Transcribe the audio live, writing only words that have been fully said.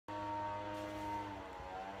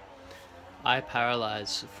I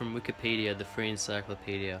Paralyze from Wikipedia, the free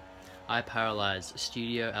encyclopedia. I Paralyze,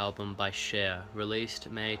 studio album by Cher, released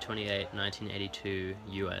May 28, 1982,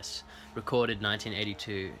 US. Recorded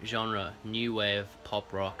 1982. Genre, new wave,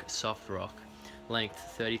 pop rock, soft rock. Length,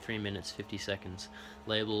 33 minutes, 50 seconds.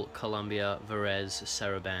 Label, Columbia, Varese,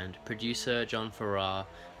 Sarabande. Producer, John Farrar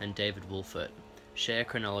and David Wolfert. Cher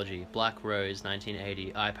chronology, Black Rose,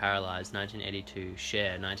 1980, I Paralyze, 1982,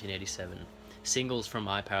 Cher, 1987. Singles from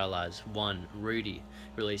I Paralyze: 1. Rudy,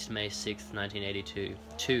 released May 6, 1982.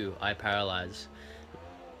 2. I Paralyze,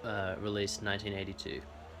 released 1982.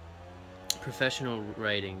 Professional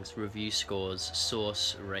ratings, review scores,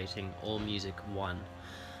 source rating, AllMusic 1.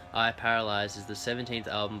 I Paralyze is the 17th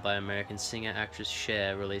album by American singer-actress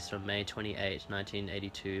Cher, released on May 28,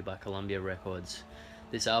 1982 by Columbia Records.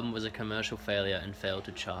 This album was a commercial failure and failed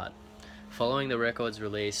to chart. Following the record's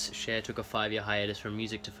release, Cher took a 5-year hiatus from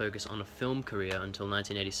music to focus on a film career until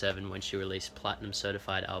 1987 when she released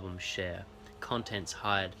platinum-certified album Cher. Contents: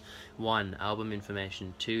 Hide. 1. Album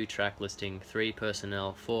information. 2. Track listing. 3.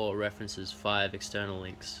 Personnel. 4. References. 5. External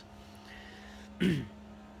links.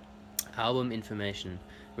 Album information.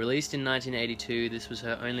 Released in 1982, this was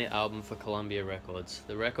her only album for Columbia Records.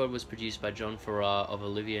 The record was produced by John Farrar of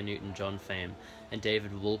Olivia Newton-John fame and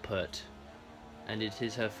David Wolpert, and it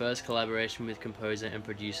is her first collaboration with composer and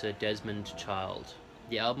producer Desmond Child.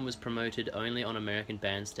 The album was promoted only on American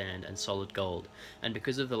Bandstand and Solid Gold, and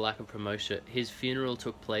because of the lack of promotion, his funeral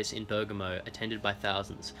took place in Bergamo, attended by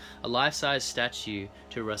thousands. A life-size statue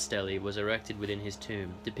to Rastelli was erected within his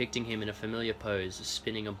tomb, depicting him in a familiar pose,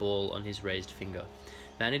 spinning a ball on his raised finger.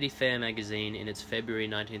 Vanity Fair magazine, in its February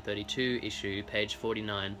 1932 issue, page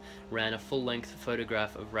 49, ran a full-length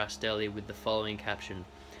photograph of Rastelli with the following caption: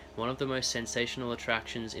 "One of the most sensational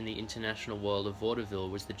attractions in the international world of vaudeville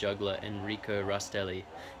was the juggler Enrico Rastelli.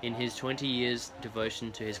 In his 20 years'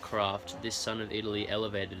 devotion to his craft, this son of Italy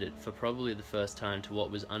elevated it, for probably the first time, to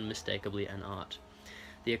what was unmistakably an art.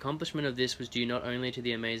 The accomplishment of this was due not only to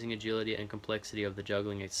the amazing agility and complexity of the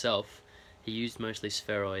juggling itself — he used mostly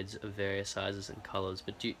spheroids of various sizes and colors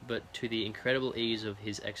 — but to the incredible ease of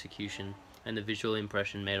his execution and the visual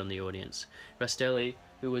impression made on the audience. Rastelli,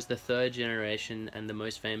 who was the third generation and the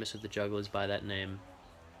most famous of the jugglers by that name,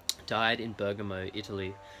 died in Bergamo,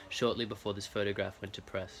 Italy, shortly before this photograph went to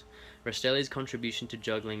press. Rastelli's contribution to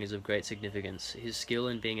juggling is of great significance. His skill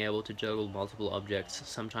in being able to juggle multiple objects,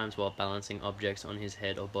 sometimes while balancing objects on his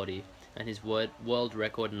head or body, and his world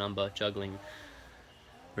record number juggling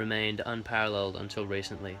remained unparalleled until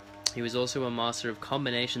recently. He was also a master of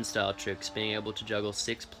combination-style tricks, being able to juggle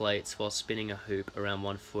 6 plates while spinning a hoop around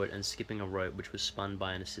one foot and skipping a rope which was spun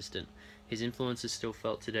by an assistant. His influence is still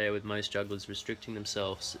felt today, with most jugglers restricting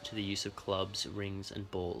themselves to the use of clubs, rings, and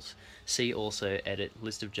balls. See also Edit,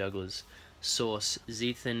 List of jugglers. Source: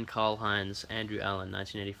 Zethan, Karl-Heinz, Andrew Allen,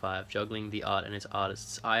 1985, Juggling, the Art and its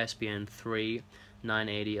Artists, ISBN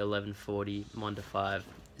 3-980-1140, 1-5.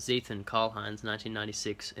 Zethan, Karl-Heinz,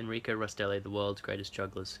 1996, Enrico Rastelli, the world's greatest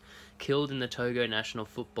jugglers. Killed in the Togo national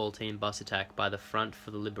football team bus attack by the Front for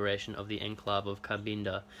the Liberation of the Enclave of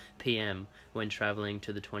Cabinda, PM, when travelling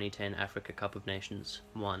to the 2010 Africa Cup of Nations.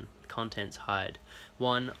 1. Contents: Hide.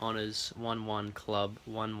 1. Honours. 1-1 Club.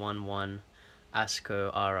 1-1-1 Asco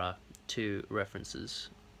Ara. 2. References.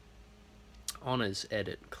 Honours.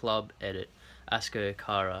 Edit. Club. Edit. Asco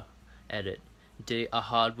Cara. Edit. A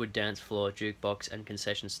hardwood dance floor, jukebox, and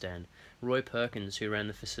concession stand. Roy Perkins, who ran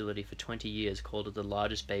the facility for 20 years, called it the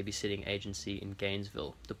largest babysitting agency in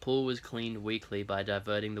Gainesville. The pool was cleaned weekly by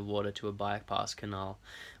diverting the water to a bypass canal,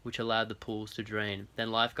 which allowed the pools to drain. Then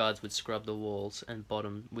lifeguards would scrub the walls and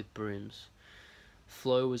bottom with brooms.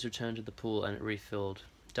 Flow was returned to the pool and it refilled.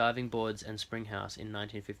 Diving boards and spring house in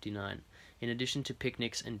 1959. In addition to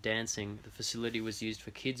picnics and dancing, the facility was used for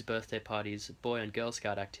kids' birthday parties, Boy and Girl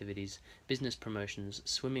Scout activities, business promotions,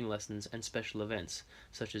 swimming lessons, and special events,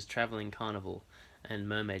 such as traveling carnival and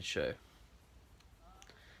mermaid show.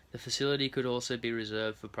 The facility could also be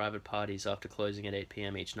reserved for private parties after closing at 8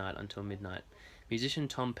 p.m. each night until midnight. Musician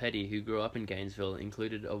Tom Petty, who grew up in Gainesville,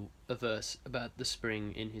 included a verse about the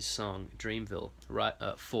spring in his song Dreamville.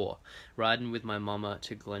 4. Riding with my mama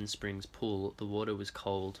to Glen Springs Pool, the water was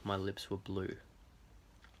cold, my lips were blue.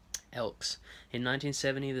 Elks. In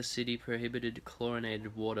 1970, the city prohibited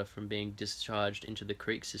chlorinated water from being discharged into the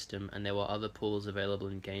creek system, and there were other pools available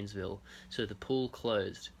in Gainesville, so the pool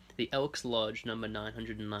closed. The Elks Lodge, number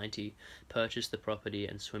 990, purchased the property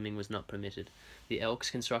and swimming was not permitted. The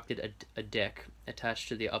Elks constructed a deck attached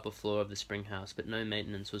to the upper floor of the spring house, but no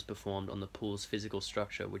maintenance was performed on the pool's physical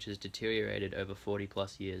structure, which has deteriorated over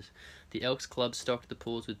 40-plus years. The Elks Club stocked the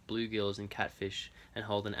pools with bluegills and catfish and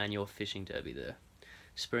hold an annual fishing derby there.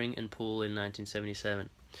 spring and pool in 1977.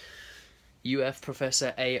 UF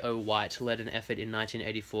Professor A.O. White led an effort in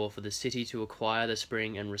 1984 for the city to acquire the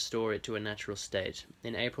spring and restore it to a natural state.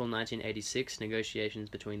 In April 1986, negotiations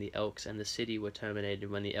between the Elks and the city were terminated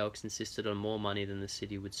when the Elks insisted on more money than the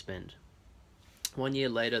city would spend. 1 year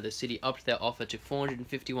later, the city upped their offer to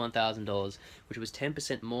 $451,000, which was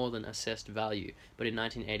 10% more than assessed value, but in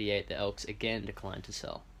 1988 the Elks again declined to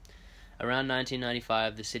sell. Around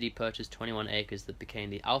 1995, the city purchased 21 acres that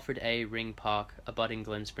became the Alfred A. Ring Park, abutting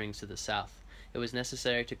Glen Springs to the south. It was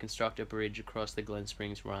necessary to construct a bridge across the Glen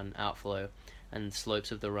Springs Run outflow, and the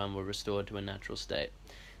slopes of the run were restored to a natural state.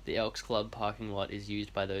 The Elks Club parking lot is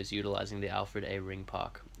used by those utilizing the Alfred A. Ring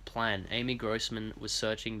Park. Plan. Amy Grossman was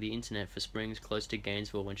searching the internet for springs close to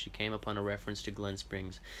Gainesville when she came upon a reference to Glen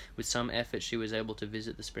Springs. With some effort, she was able to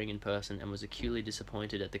visit the spring in person and was acutely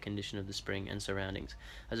disappointed at the condition of the spring and surroundings.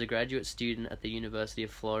 As a graduate student at the University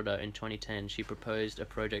of Florida in 2010, she proposed a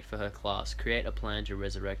project for her class: create a plan to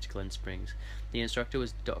resurrect Glen Springs. The instructor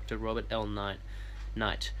was Dr. Robert L.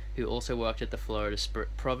 Knight, who also worked at the Florida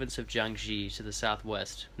province of Jiangxi to the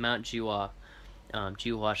southwest. Mount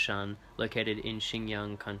Jihuashan, located in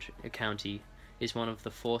Xinjiang County, is one of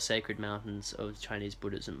the 4 sacred mountains of Chinese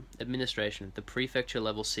Buddhism. Administration. The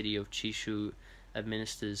prefecture-level city of Qishu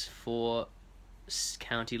administers 4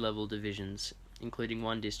 county-level divisions, including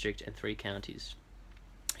 1 district and 3 counties.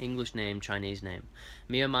 English name, Chinese name.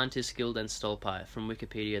 Myomantis gildans stolpi, from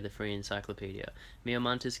Wikipedia, the free encyclopedia.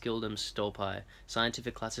 Myomantis gildans stolpi,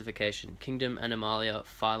 scientific classification: kingdom Animalia,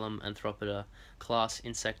 phylum Anthropoda, class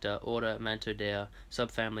Insecta, order Mantodea,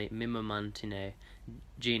 subfamily Mimomantinae,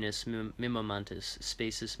 genus Mimomantis,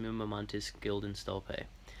 species Mimomantis gildans stolpe.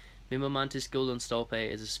 Mimomantis gildans stolpe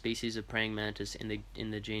is a species of praying mantis in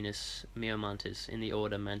the genus Myomantis, in the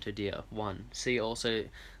order Mantodea. 1. See also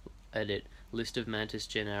edit list of mantis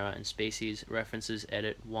genera and species. References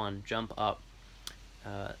edit 1. Jump up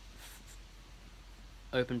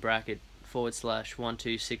open bracket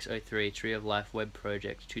 /12603 Tree of Life Web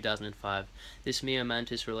Project 2005. This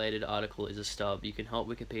Myomantis related article is a stub. You can help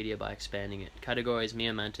Wikipedia by expanding it. Categories: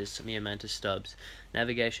 Myomantis stubs.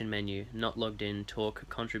 Navigation menu, not logged in, talk,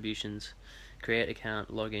 contributions, create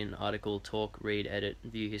account, login, article, talk, read, edit,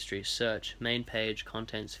 view history, search, main page,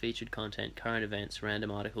 contents, featured content, current events,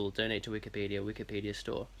 random article, donate to Wikipedia, Wikipedia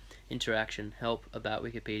store. Interaction, help, about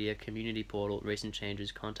Wikipedia, community portal, recent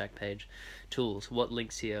changes, contact page. Tools, what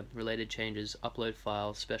links here, related changes, upload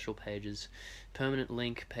files, special pages, permanent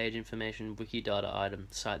link, page information, wiki data item,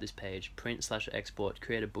 cite this page, print/export,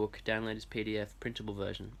 create a book, download as PDF, printable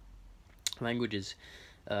version. Languages,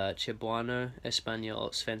 Cebuano,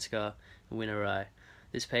 Espanol, Svenska, Winnerai.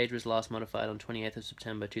 This page was last modified on 28th of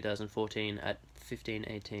September 2014 at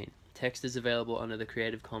 15:18. Text is available under the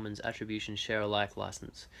Creative Commons Attribution Share Alike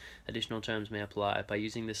license. Additional terms may apply. By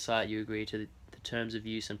using this site, you agree to the terms of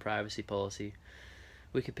use and privacy policy.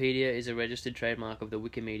 Wikipedia is a registered trademark of the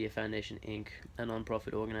Wikimedia Foundation, Inc., a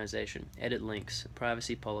non-profit organization. Edit links,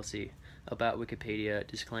 privacy policy, about Wikipedia,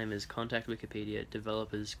 disclaimers, contact Wikipedia,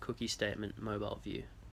 developers, cookie statement, mobile view.